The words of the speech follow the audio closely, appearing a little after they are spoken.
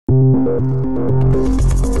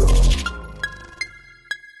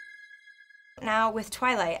Now, with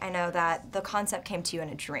Twilight, I know that the concept came to you in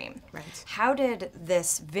a dream. Right. How did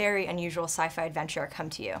this very unusual sci-fi adventure come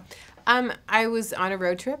to you? I was on a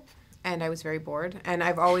road trip, and I was very bored. And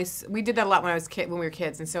we did that a lot when we were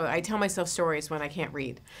kids. And so I tell myself stories when I can't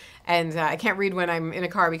read. And I can't read when I'm in a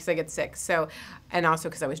car because I get sick. So, and also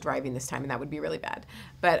because I was driving this time, and that would be really bad.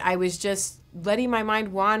 But I was just letting my mind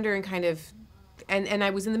wander and kind of, and I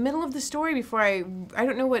was in the middle of the story before I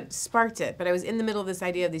don't know what sparked it, but I was in the middle of this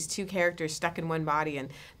idea of these two characters stuck in one body and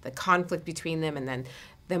the conflict between them, and then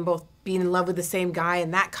them both being in love with the same guy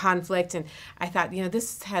and that conflict. And I thought,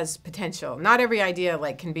 this has potential. Not every idea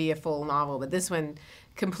can be a full novel, but this one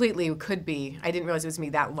completely could be. I didn't realize it was going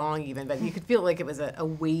to be that long even, but you could feel like it was a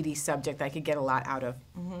weighty subject that I could get a lot out of.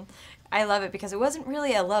 Mm-hmm. I love it because it wasn't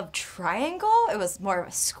really a love triangle. It was more of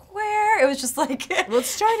a square. It was just like... Well, it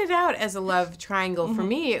started out as a love triangle. Mm-hmm. For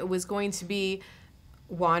me, it was going to be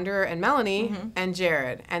Wander and Melanie mm-hmm. and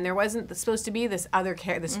Jared. And there wasn't supposed to be this other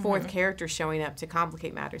this fourth mm-hmm. character showing up to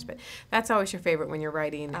complicate matters. But that's always your favorite when you're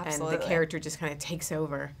writing. Absolutely. And the character just kind of takes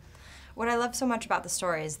over. What I love so much about the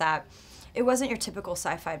story is that it wasn't your typical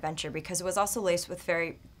sci-fi adventure because it was also laced with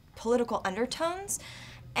very political undertones.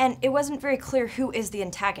 And it wasn't very clear who is the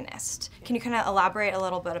antagonist. Can you kind of elaborate a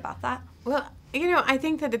little bit about that? Well, I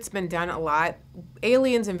think that it's been done a lot.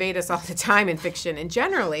 Aliens invade us all the time in fiction, and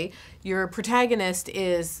generally, your protagonist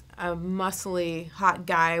is a muscly, hot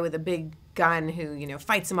guy with a big gun who,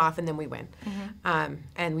 fights them off, and then we win. Mm-hmm.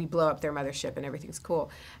 And we blow up their mothership, and everything's cool.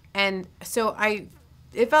 And so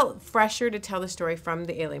it felt fresher to tell the story from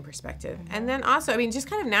the alien perspective. Mm-hmm. And then also, just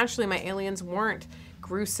kind of naturally, my aliens weren't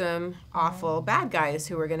gruesome, awful, bad guys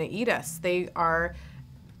who are going to eat us. They are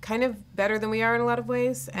kind of better than we are in a lot of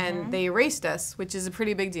ways, and mm-hmm. they erased us, which is a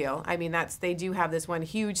pretty big deal. They do have this one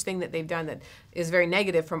huge thing that they've done that is very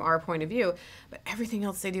negative from our point of view, but everything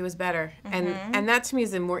else they do is better. Mm-hmm. And that to me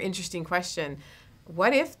is a more interesting question.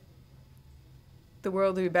 What if the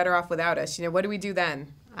world would be better off without us? What do we do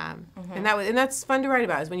then? Mm-hmm. And that's fun to write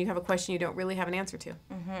about, is when you have a question you don't really have an answer to.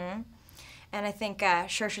 Mm-hmm. And I think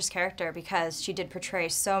Saoirse's character, because she did portray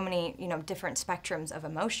so many, different spectrums of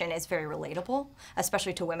emotion, is very relatable,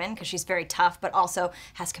 especially to women, because she's very tough, but also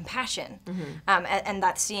has compassion. Mm-hmm. And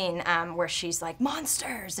that scene where she's like,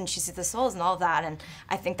 monsters, and she sees the souls and all of that, and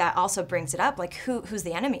I think that also brings it up, like, who's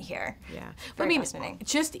the enemy here? Yeah. Very fascinating.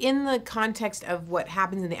 Just in the context of what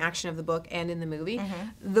happens in the action of the book and in the movie,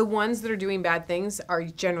 mm-hmm. the ones that are doing bad things are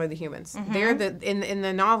generally the humans. Mm-hmm. They're in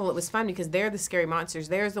the novel, it was fun because they're the scary monsters.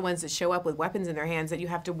 They're the ones that show up with weapons in their hands that you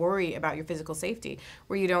have to worry about your physical safety,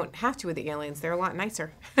 where you don't have to with the aliens. They're a lot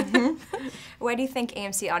nicer. Mm-hmm. Why do you think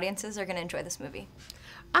AMC audiences are going to enjoy this movie?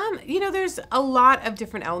 There's a lot of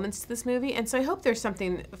different elements to this movie, and so I hope there's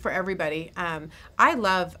something for everybody. I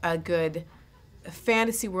love a good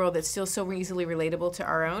fantasy world that's still so easily relatable to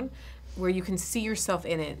our own, where you can see yourself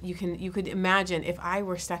in it. You could imagine, if I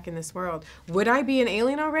were stuck in this world, would I be an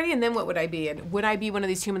alien already? And then what would I be? And would I be one of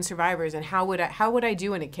these human survivors? And how would I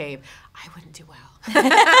do in a cave? I wouldn't do well.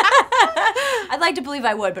 I'd like to believe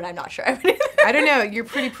I would, but I'm not sure I would. I don't know. You're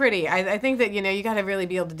pretty. I think that you got to really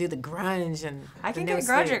be able to do the grunge and. I can get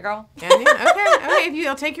grunge, girl. Can you? Okay.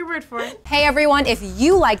 I'll take your word for it. Hey everyone! If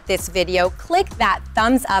you like this video, click that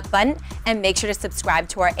thumbs up button and make sure to subscribe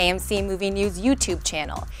to our AMC Movie News YouTube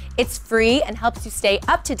channel. It's free and helps you stay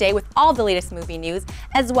up to date with all the latest movie news,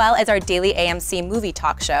 as well as our daily AMC movie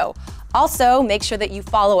talk show. Also, make sure that you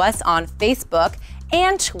follow us on Facebook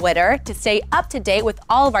and Twitter to stay up to date with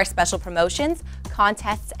all of our special promotions,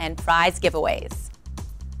 contests, and prize giveaways.